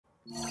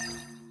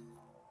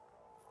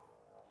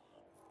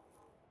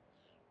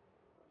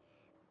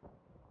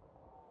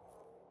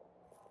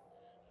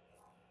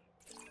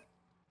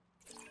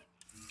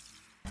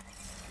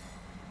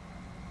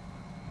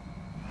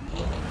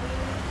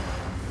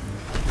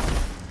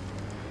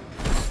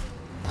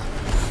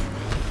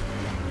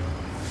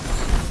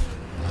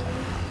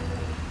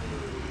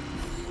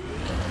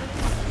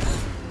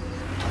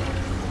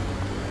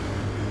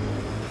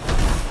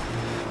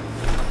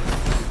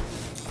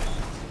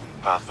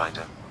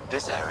Pathfinder,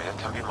 this area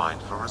can be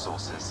mined for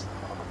resources.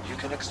 You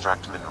can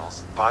extract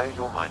minerals via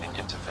your mining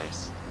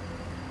interface.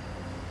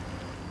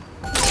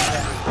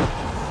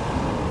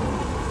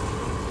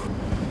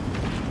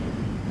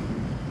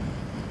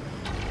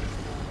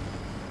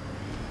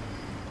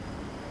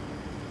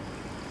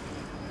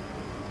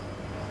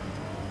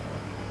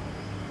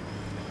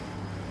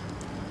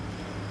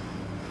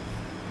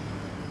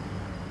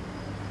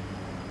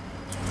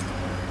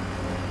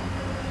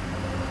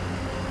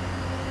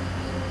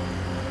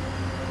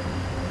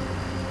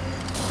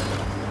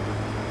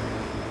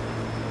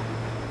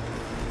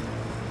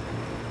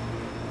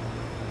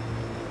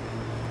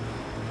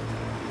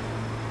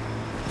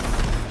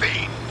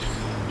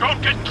 Don't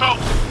get close!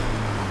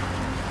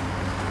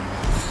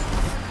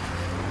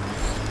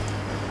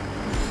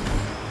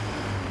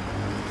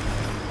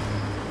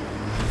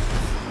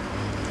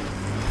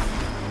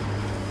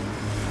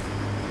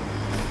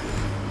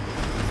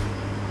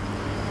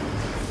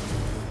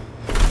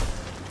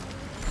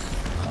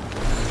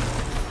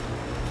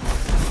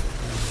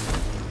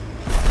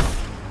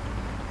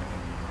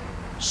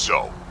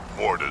 So,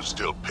 Morda's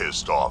still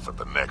pissed off at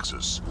the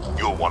Nexus.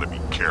 You'll want to be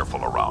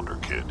careful around her,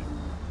 kid.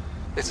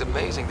 It's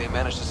amazing they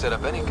managed to set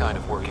up any kind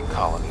of working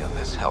colony on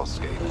this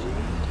hellscape.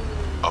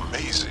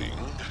 Amazing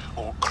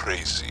or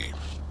crazy?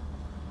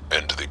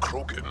 And the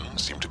Krogen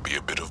seem to be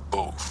a bit of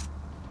both.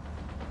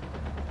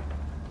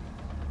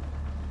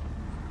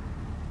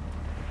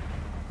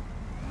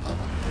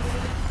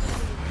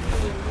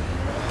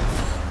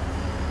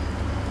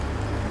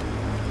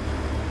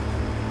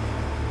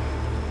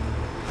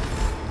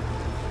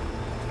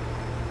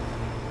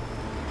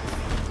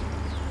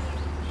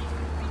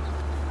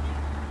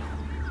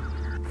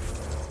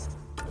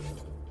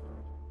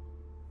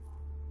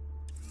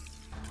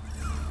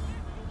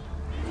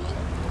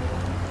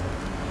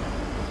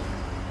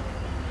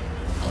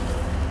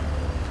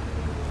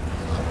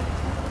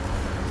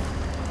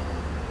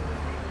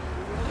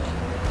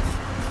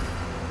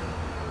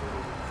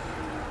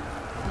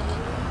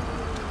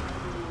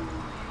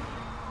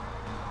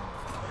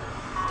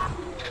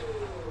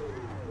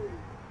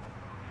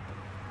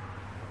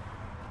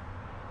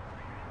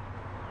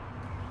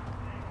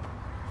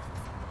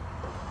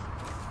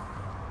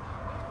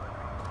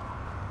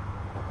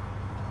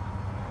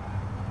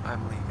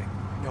 I'm leaving.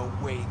 No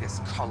way this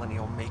colony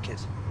will make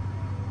it.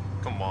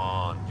 Come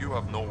on, you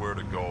have nowhere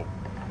to go.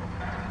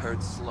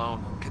 Heard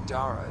Sloan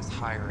Kadara is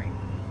hiring.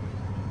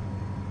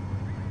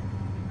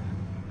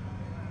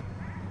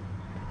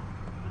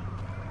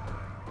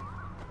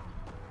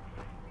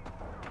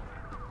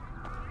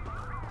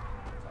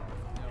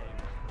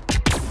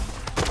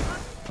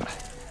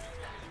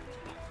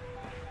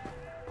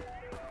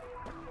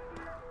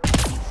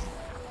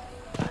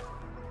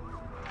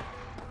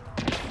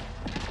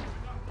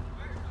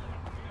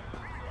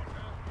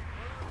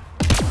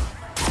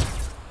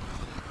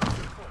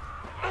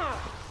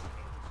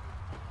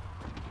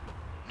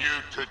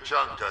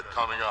 Tuchanka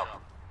coming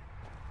up.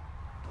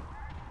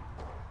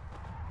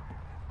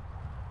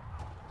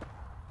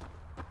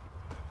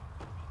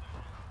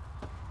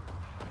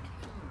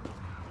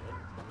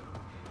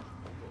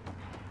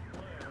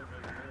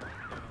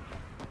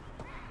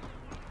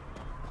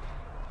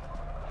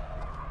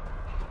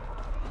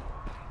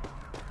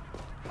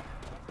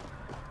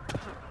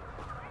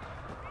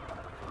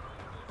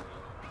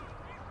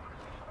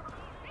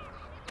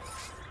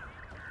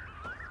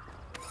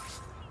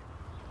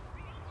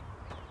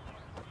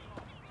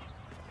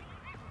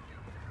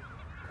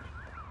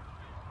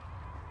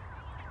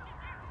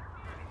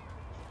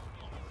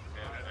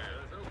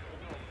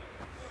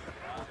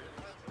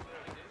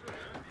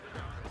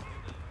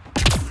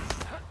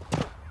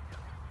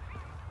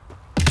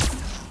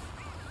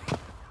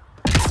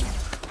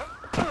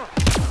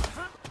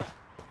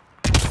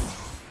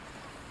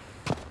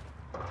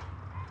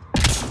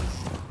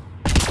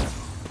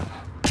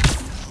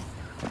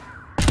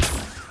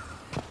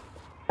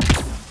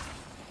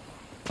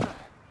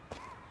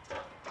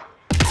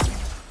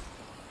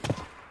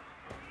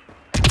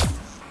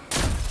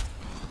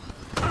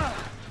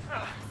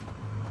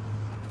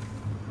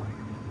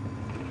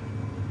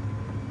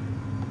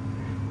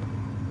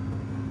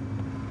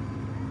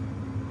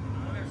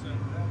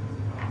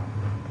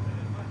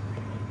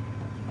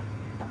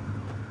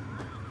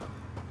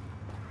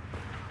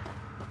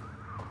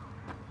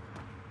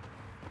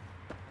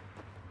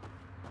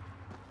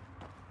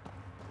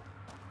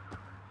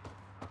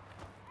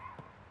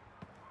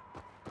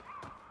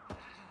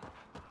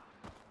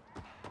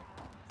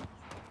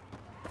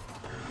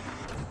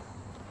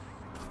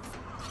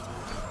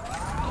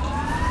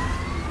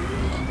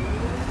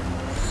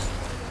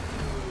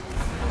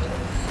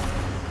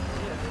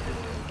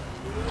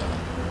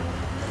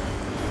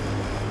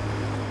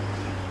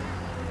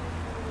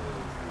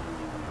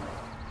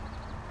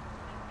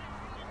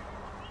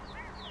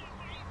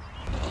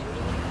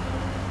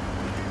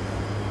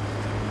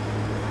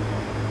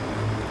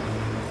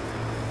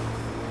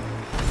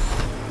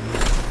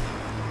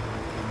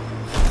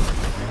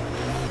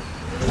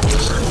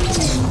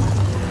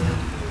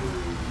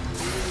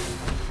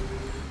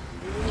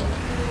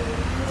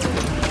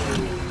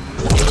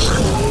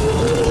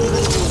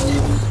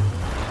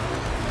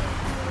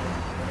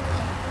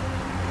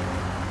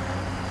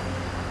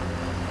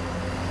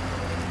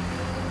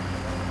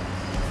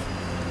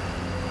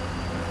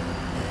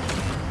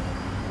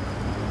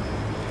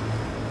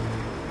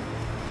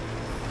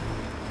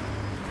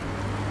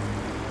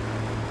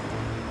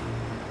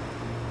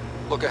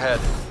 Look ahead.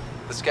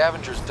 The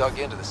scavengers dug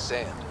into the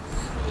sand.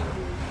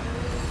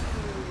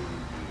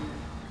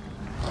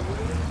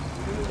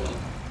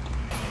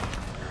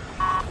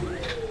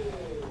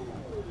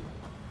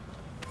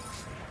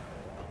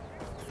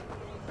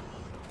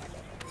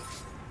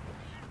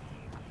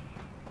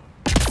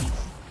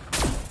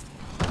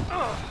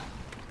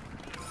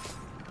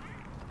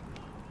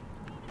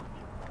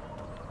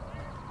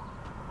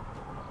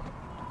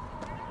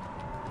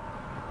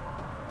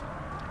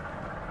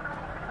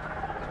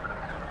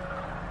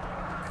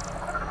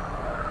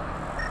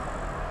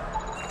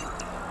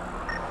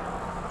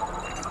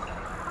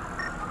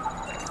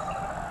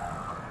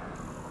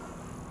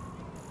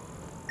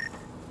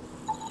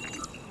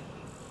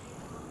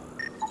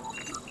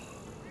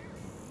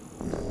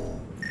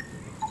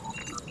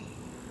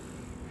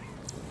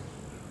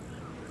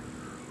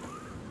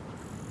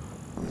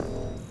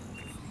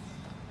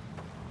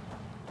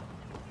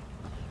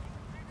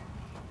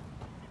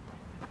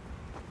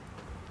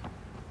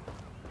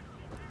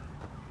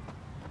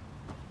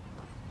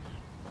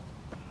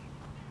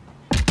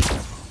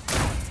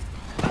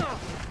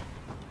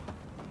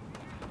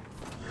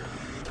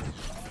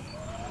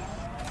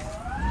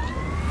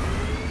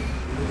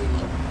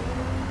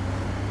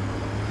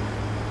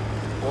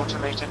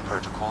 Automated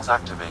protocols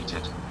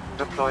activated.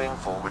 Deploying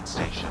forward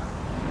station.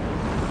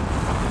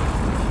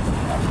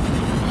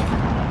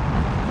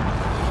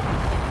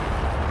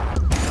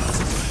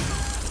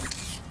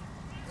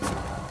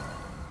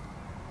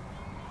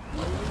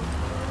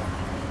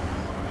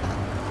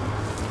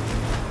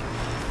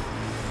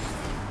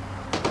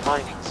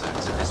 Mining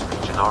zones in this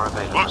region are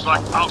available. Looks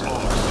like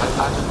outlaws. I've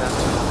added them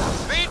to the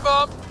list. Speed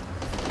bump!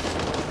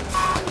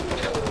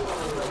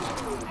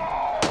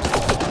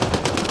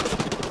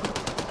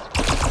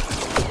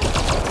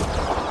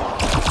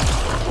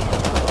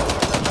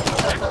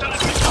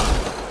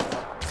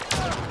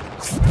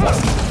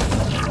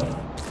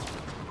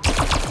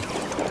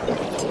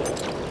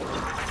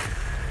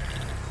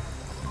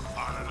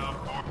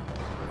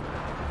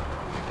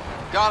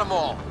 Got them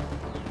all.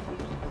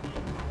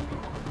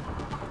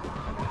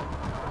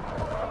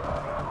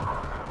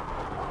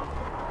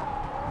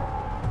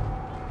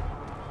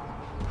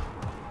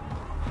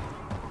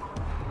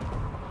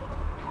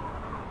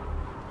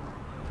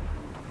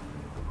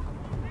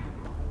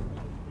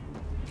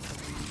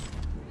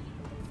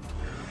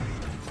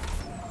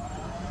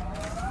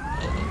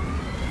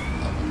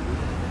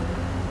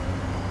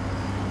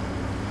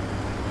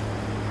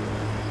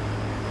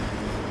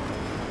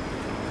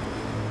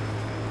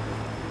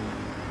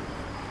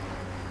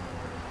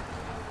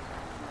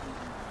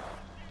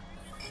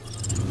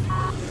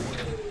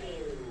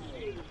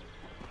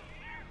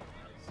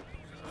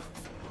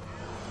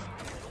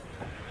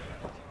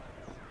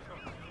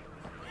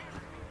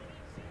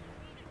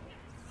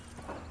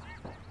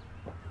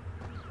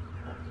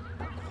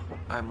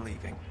 I'm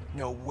leaving.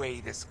 No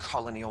way this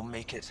colony will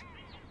make it.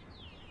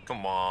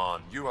 Come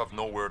on, you have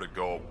nowhere to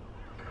go.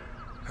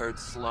 Heard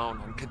Sloan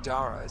on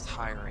Kadara is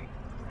hiring.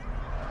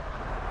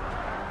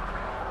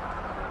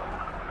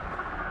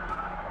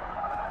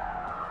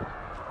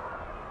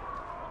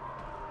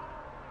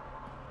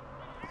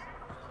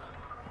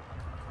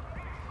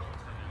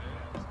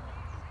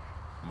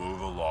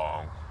 Move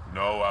along.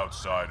 No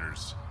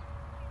outsiders.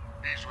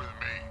 He's with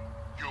me,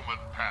 human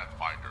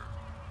pathfinder.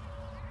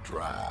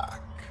 Drack.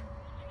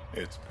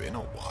 It's been a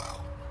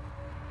while.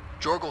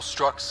 Jorgel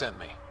Struck sent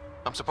me.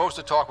 I'm supposed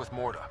to talk with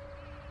Morda.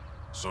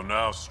 So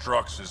now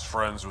Strux is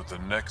friends with the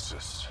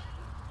Nexus.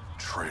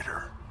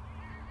 Traitor.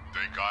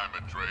 Think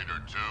I'm a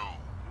traitor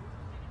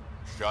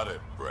too? Shut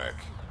it, Breck.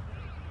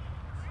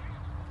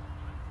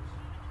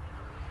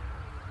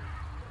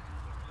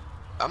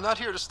 I'm not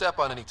here to step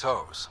on any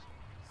toes.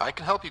 I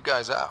can help you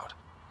guys out.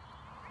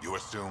 You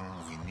assume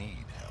we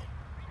need help.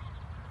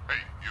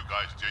 Hey, you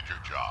guys did your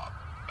job.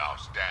 Now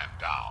stand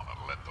down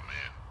and let them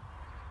in.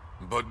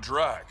 But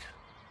Drack.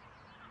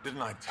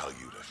 Didn't I tell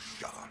you to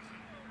shut up?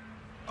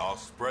 I'll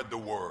spread the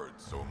word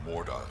so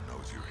Morda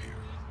knows you're here.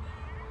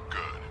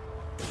 Good.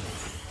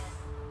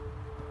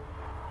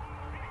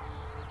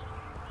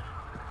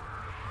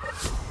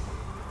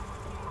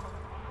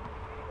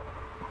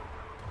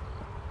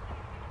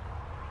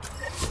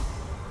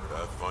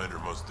 Pathfinder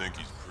must think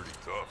he's pretty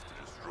tough to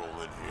just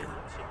stroll in here.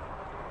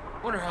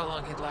 Wonder how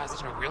long he'd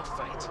last in a real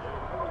fight.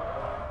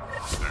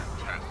 They're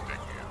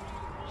testing you,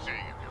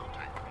 seeing if you'll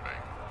take the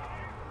bait.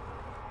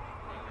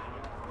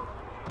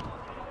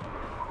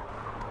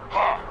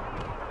 Ha!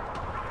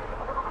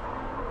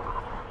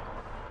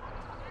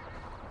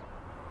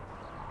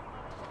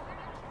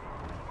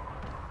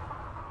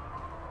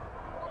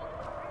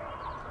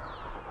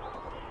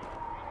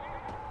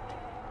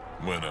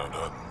 Went out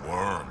hunting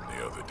worm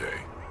the other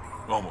day.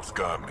 Almost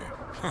got me.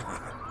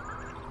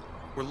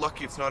 We're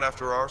lucky it's not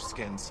after our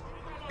skins.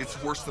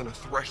 It's worse than a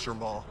thresher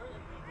maul.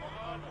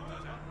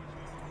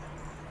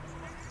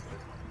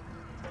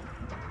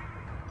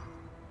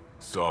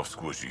 Soft,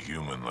 squishy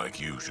human like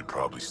you should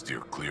probably steer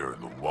clear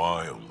of the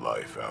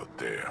wildlife out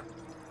there.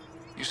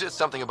 You said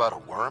something about a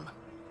worm?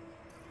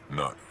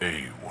 Not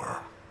a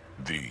worm.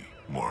 The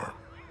worm.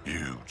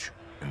 Huge.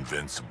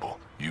 Invincible.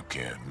 You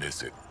can't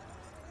miss it.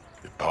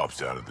 It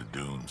pops out of the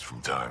dunes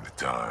from time to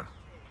time.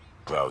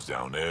 Plows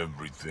down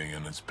everything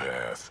in its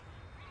path.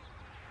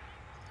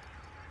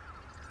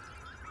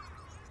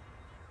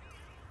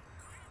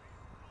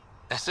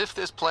 As if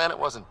this planet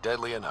wasn't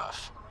deadly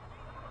enough.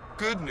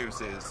 Good news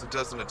is, it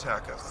doesn't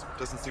attack us.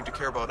 Doesn't seem to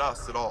care about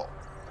us at all.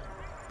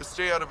 Just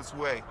stay out of its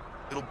way.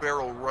 It'll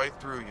barrel right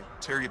through you,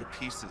 tear you to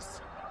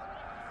pieces.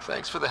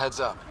 Thanks for the heads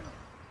up.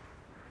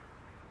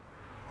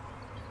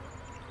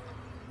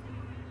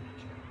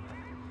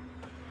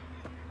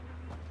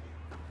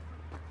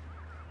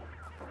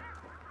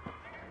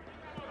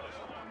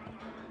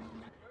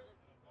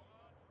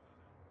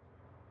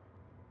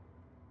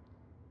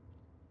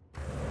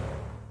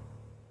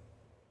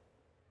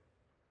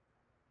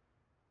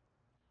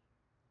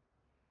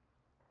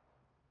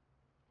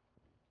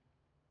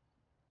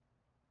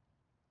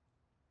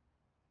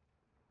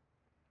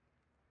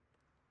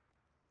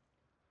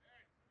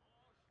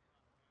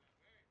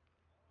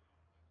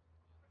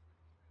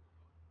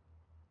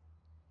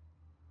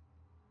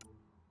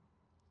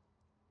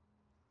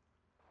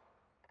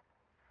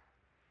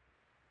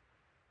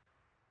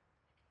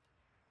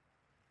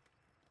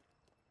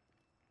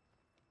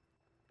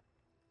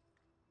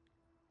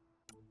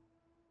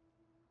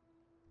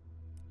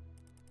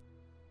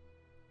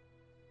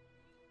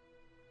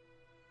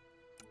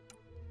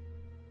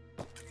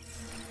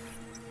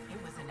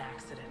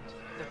 Accident.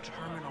 The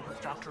terminal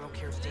with Dr.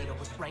 O'Keefe's data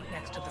was right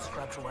next to the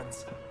scrubbed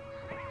ones.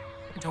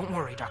 Don't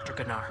worry, Dr.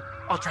 Gunnar.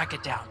 I'll track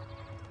it down.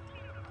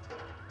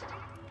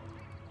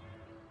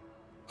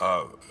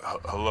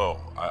 Hello.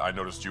 I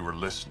noticed you were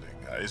listening.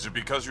 Is it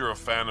because you're a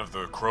fan of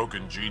the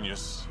Krogen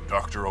genius,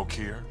 Dr.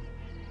 O'Keefe?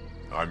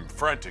 I'm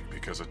frantic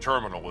because a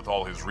terminal with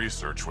all his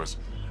research was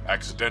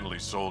accidentally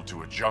sold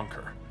to a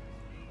junker.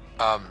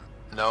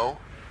 No.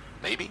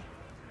 Maybe.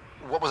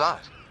 What was on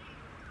it?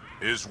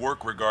 His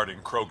work regarding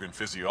Krogen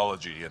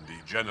physiology and the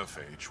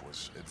genophage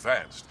was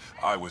advanced.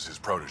 I was his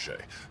protege.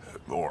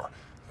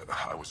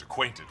 I was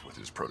acquainted with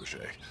his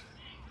protege.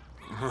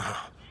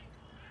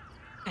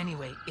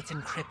 Anyway, it's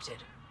encrypted,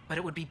 but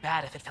it would be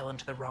bad if it fell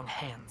into the wrong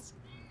hands.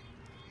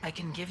 I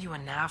can give you a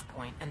nav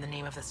point and the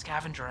name of the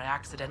scavenger I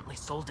accidentally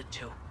sold it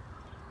to.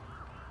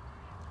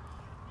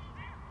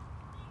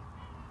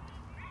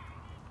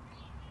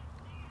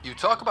 You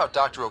talk about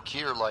Dr.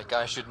 O'Keefe like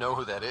I should know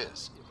who that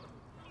is.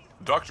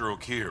 Dr.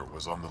 O'Keefe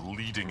was on the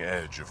leading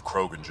edge of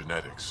Krogen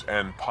genetics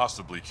and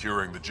possibly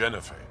curing the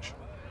genophage.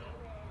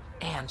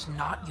 And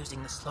not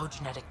using the slow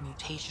genetic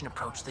mutation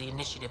approach the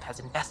Initiative has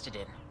invested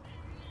in.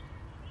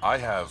 I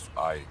had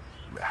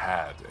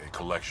a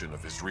collection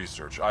of his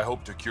research. I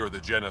hope to cure the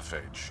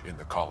genophage in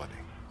the colony.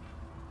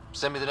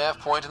 Send me the nav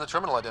point and the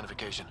terminal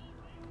identification.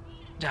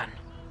 Done.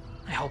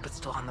 I hope it's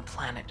still on the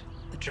planet.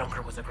 The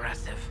junker was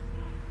aggressive.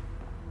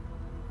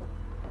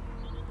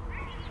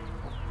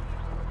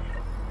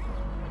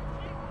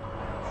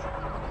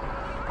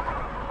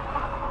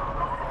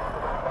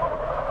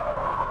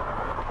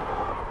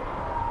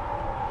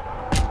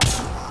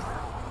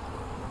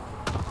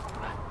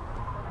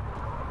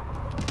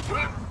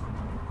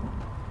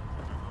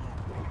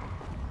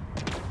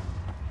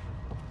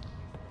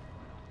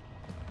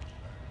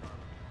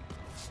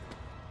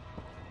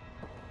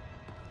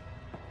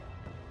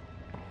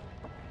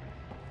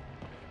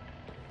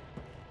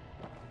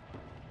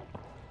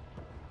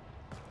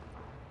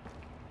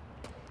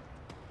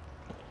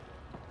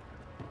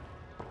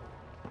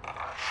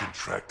 Should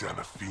track down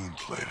a fiend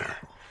later.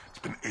 It's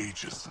been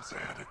ages since I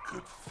had a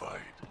good fight.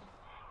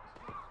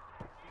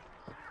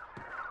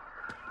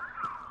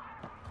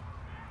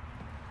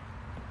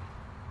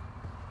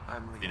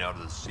 Been out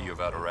of the Sea of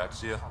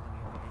Ataraxia?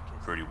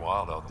 Pretty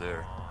wild out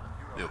there.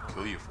 They'll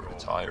kill you for a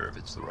tire if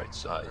it's the right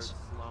size.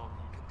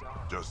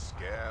 Just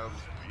scabs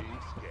being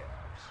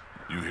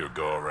scabs. You hear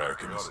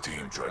Gorak and his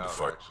team tried to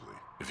fight.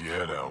 If you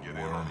head out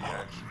Worm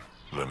Hunting,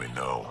 let me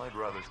know. I'd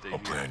rather stay I'll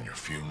here. plan your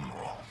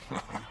funeral. You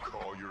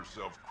call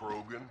yourself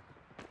Krogen?